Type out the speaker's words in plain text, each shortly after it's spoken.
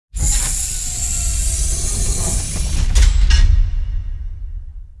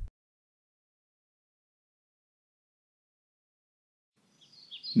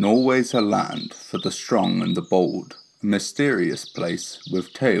Norway's a land for the strong and the bold, a mysterious place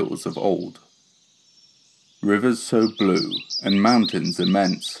with tales of old. Rivers so blue, and mountains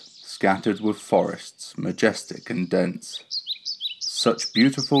immense, scattered with forests, majestic and dense. Such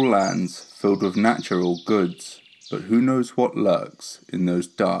beautiful lands, filled with natural goods, but who knows what lurks in those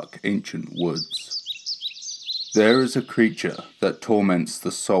dark ancient woods? There is a creature that torments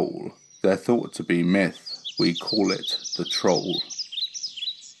the soul, they're thought to be myth, we call it the troll.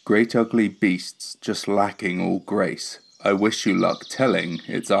 Great ugly beasts, just lacking all grace, I wish you luck telling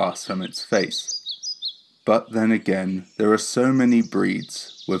its arse from its face. But then again, there are so many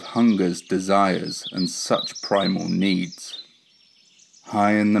breeds, with hungers, desires, and such primal needs.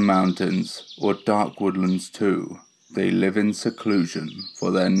 High in the mountains, or dark woodlands too, they live in seclusion, for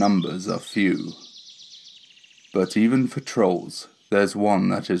their numbers are few. But even for trolls, there's one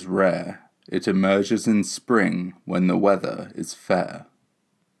that is rare, it emerges in spring when the weather is fair.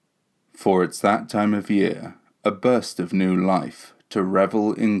 For it's that time of year, a burst of new life, to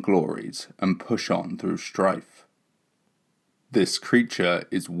revel in glories and push on through strife. This creature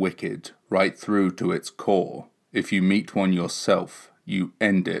is wicked, right through to its core. If you meet one yourself, you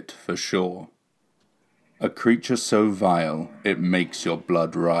end it for sure. A creature so vile, it makes your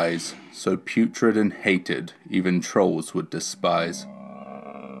blood rise, so putrid and hated, even trolls would despise.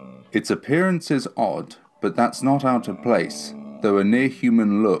 Its appearance is odd, but that's not out of place, though a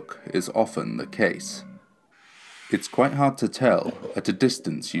near-human look is often the case. It's quite hard to tell, at a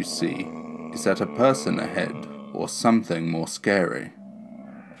distance you see, is that a person ahead, or something more scary?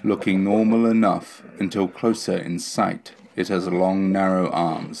 Looking normal enough, until closer in sight, it has long narrow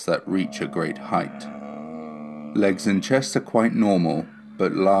arms that reach a great height. Legs and chest are quite normal,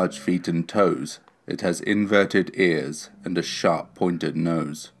 but large feet and toes. It has inverted ears and a sharp pointed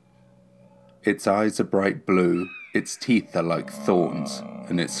nose. Its eyes are bright blue, its teeth are like thorns,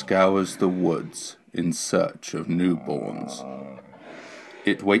 and it scours the woods in search of newborns.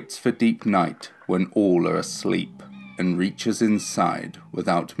 It waits for deep night when all are asleep, and reaches inside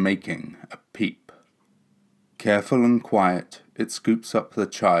without making a peep. Careful and quiet, it scoops up the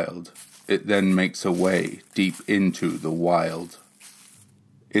child, it then makes a way deep into the wild.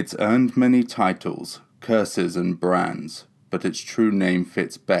 It's earned many titles, curses and brands, but its true name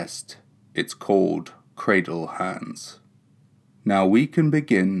fits best, it's called Cradlehands. Now we can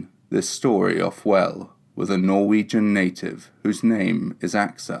begin this story off well with a Norwegian native whose name is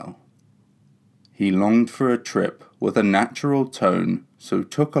Axel. He longed for a trip with a natural tone, so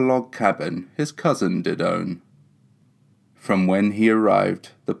took a log cabin his cousin did own. From when he arrived,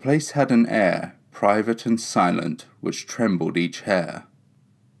 the place had an air, private and silent, which trembled each hair.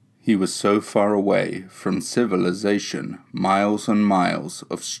 He was so far away from civilization, miles and miles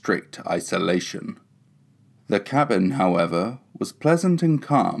of strict isolation. The cabin, however, was pleasant and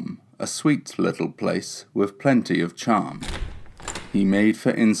calm, a sweet little place with plenty of charm. He made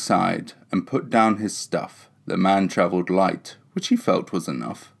for inside and put down his stuff. The man travelled light, which he felt was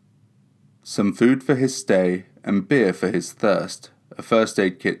enough. Some food for his stay and beer for his thirst, a first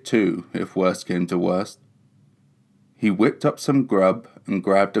aid kit too, if worst came to worst. He whipped up some grub and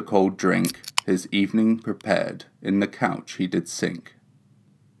grabbed a cold drink, his evening prepared, in the couch he did sink.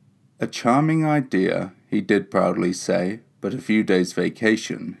 A charming idea, he did proudly say, but a few days'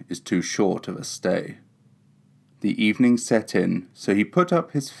 vacation is too short of a stay. The evening set in, so he put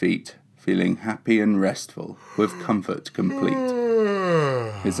up his feet, feeling happy and restful, with comfort complete.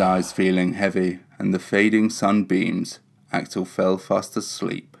 His eyes feeling heavy, and the fading sunbeams, Axel fell fast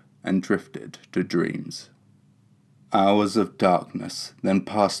asleep and drifted to dreams. Hours of darkness then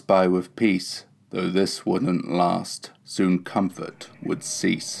passed by with peace, though this wouldn't last, soon comfort would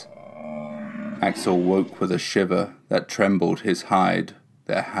cease. Axel woke with a shiver that trembled his hide.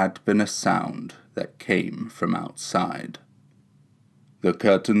 There had been a sound that came from outside. The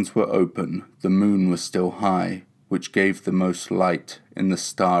curtains were open, the moon was still high, which gave the most light in the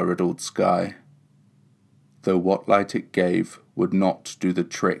star-riddled sky. Though what light it gave would not do the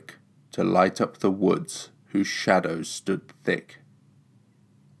trick to light up the woods whose shadows stood thick.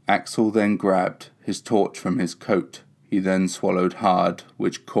 Axel then grabbed his torch from his coat, he then swallowed hard,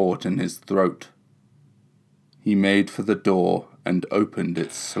 which caught in his throat. He made for the door and opened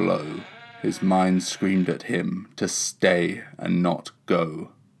it slow. His mind screamed at him to stay and not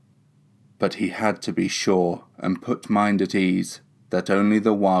go. But he had to be sure and put mind at ease that only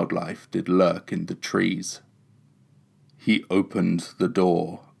the wildlife did lurk in the trees. He opened the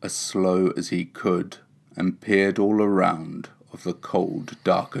door as slow as he could and peered all around of the cold,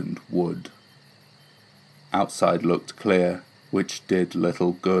 darkened wood. Outside looked clear, which did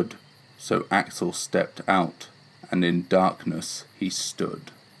little good, so Axel stepped out, and in darkness he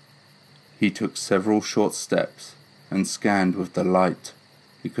stood. He took several short steps and scanned with the light.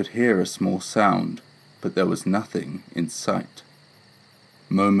 He could hear a small sound, but there was nothing in sight.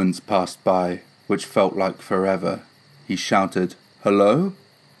 Moments passed by, which felt like forever. He shouted, "Hello?"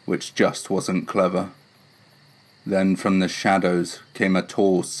 which just wasn't clever. Then from the shadows came a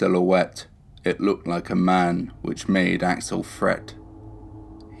tall silhouette. It looked like a man, which made Axel fret.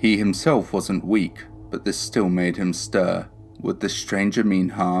 He himself wasn't weak, but this still made him stir. Would this stranger mean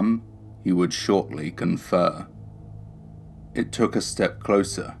harm? He would shortly confer. It took a step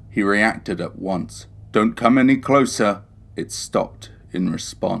closer. He reacted at once. "Don't come any closer!" It stopped in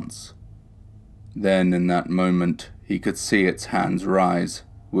response. Then in that moment he could see its hands rise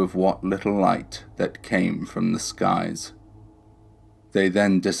with what little light that came from the skies. They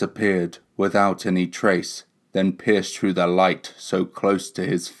then disappeared without any trace, then pierced through the light so close to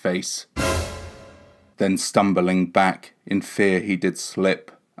his face. Then stumbling back, in fear he did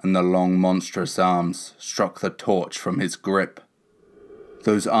slip, and the long monstrous arms struck the torch from his grip.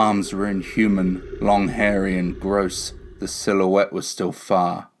 Those arms were inhuman, long, hairy and gross. The silhouette was still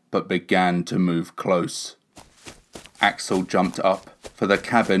far, but began to move close. Axel jumped up, for the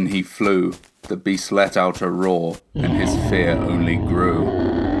cabin he flew. The beast let out a roar, and his fear only grew.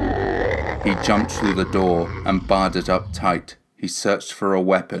 He jumped through the door and barred it up tight. He searched for a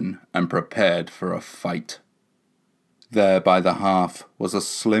weapon and prepared for a fight. There by the hearth was a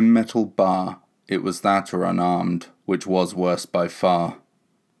slim metal bar. It was that or unarmed, which was worse by far.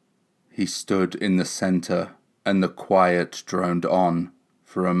 He stood in the centre, and the quiet droned on.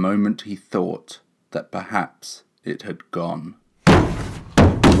 For a moment he thought that perhaps it had gone.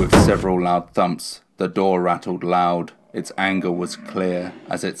 With several loud thumps, the door rattled loud. Its anger was clear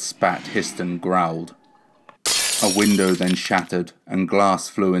as it spat, hissed and growled. A window then shattered, and glass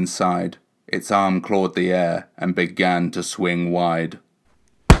flew inside. Its arm clawed the air and began to swing wide.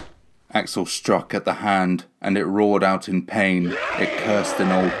 Axel struck at the hand, and it roared out in pain. It cursed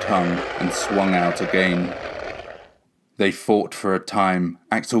an old tongue and swung out again. They fought for a time.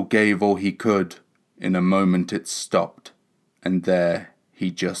 Axel gave all he could. In a moment it stopped, and there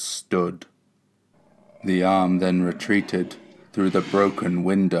he just stood. The arm then retreated through the broken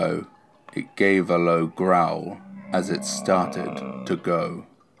window. It gave a low growl as it started to go.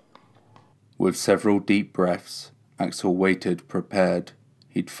 With several deep breaths, Axel waited prepared.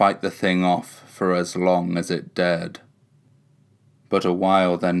 He'd fight the thing off for as long as it dared. But a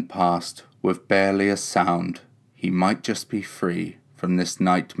while then passed, with barely a sound. He might just be free from this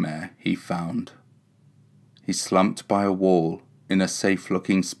nightmare he found. He slumped by a wall in a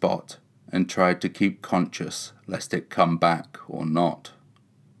safe-looking spot and tried to keep conscious lest it come back or not.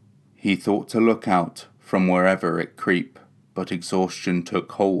 He thought to look out from wherever it creep, but exhaustion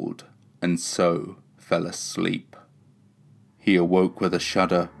took hold and so fell asleep. He awoke with a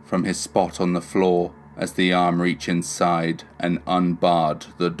shudder from his spot on the floor as the arm reached inside and unbarred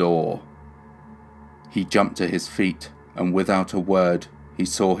the door. He jumped to his feet, and without a word, he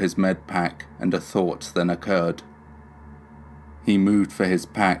saw his med pack, and a thought then occurred. He moved for his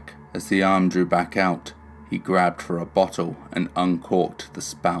pack as the arm drew back out. He grabbed for a bottle and uncorked the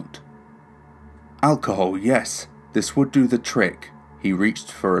spout. Alcohol, yes, this would do the trick. He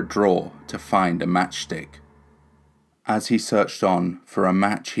reached for a drawer to find a matchstick. As he searched on for a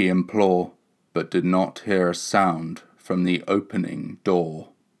match he implored, but did not hear a sound from the opening door.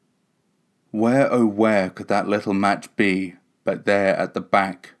 Where, oh where could that little match be? But there at the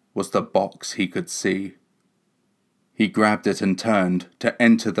back was the box he could see. He grabbed it and turned to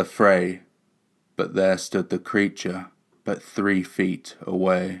enter the fray, but there stood the creature, but 3 feet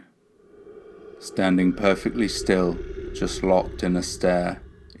away. Standing perfectly still, just locked in a stare,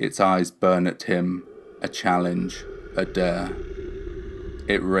 its eyes burned at him, a challenge, a dare.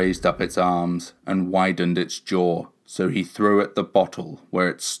 It raised up its arms and widened its jaw, so he threw at the bottle where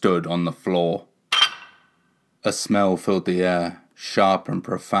it stood on the floor. A smell filled the air, sharp and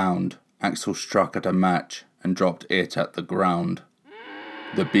profound. Axel struck at a match and dropped it at the ground.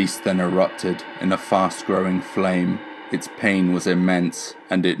 The beast then erupted in a fast-growing flame. Its pain was immense,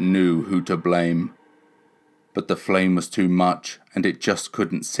 and it knew who to blame. But the flame was too much, and it just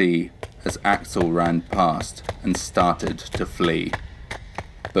couldn't see, as Axel ran past and started to flee.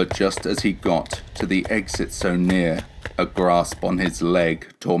 But just as he got to the exit so near, a grasp on his leg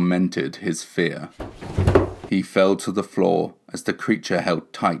tormented his fear. He fell to the floor as the creature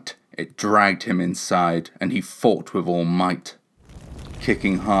held tight. It dragged him inside, and he fought with all might.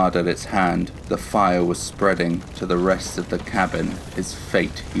 Kicking hard at its hand, the fire was spreading to the rest of the cabin. His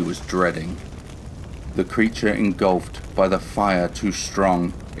fate he was dreading. The creature engulfed by the fire too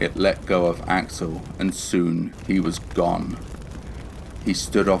strong, it let go of Axel, and soon he was gone. He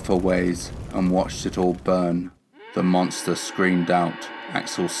stood off a ways and watched it all burn. The monster screamed out,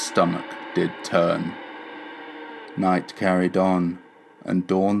 Axel's stomach did turn. Night carried on, and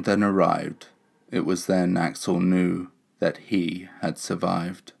dawn then arrived. It was then Axel knew that he had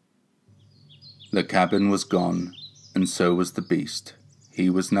survived. The cabin was gone, and so was the beast. He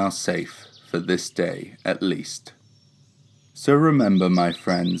was now safe, for this day at least. So remember, my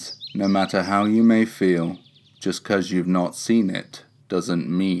friends, no matter how you may feel, just 'cause you've not seen it doesn't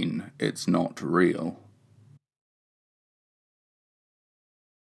mean it's not real.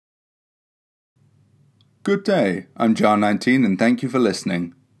 Good day, I'm Jar19 and thank you for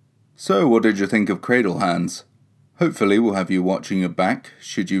listening. So what did you think of Cradlehands? Hopefully we'll have you watching your back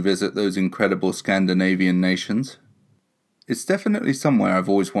should you visit those incredible Scandinavian nations. It's definitely somewhere I've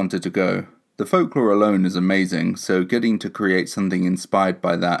always wanted to go. The folklore alone is amazing, so getting to create something inspired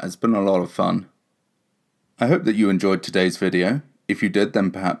by that has been a lot of fun. I hope that you enjoyed today's video. If you did,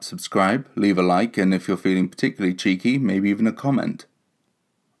 then perhaps subscribe, leave a like, and if you're feeling particularly cheeky, maybe even a comment.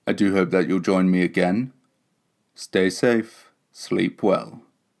 I do hope that you'll join me again. Stay safe, sleep well,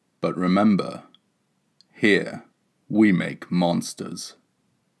 but remember, here we make monsters.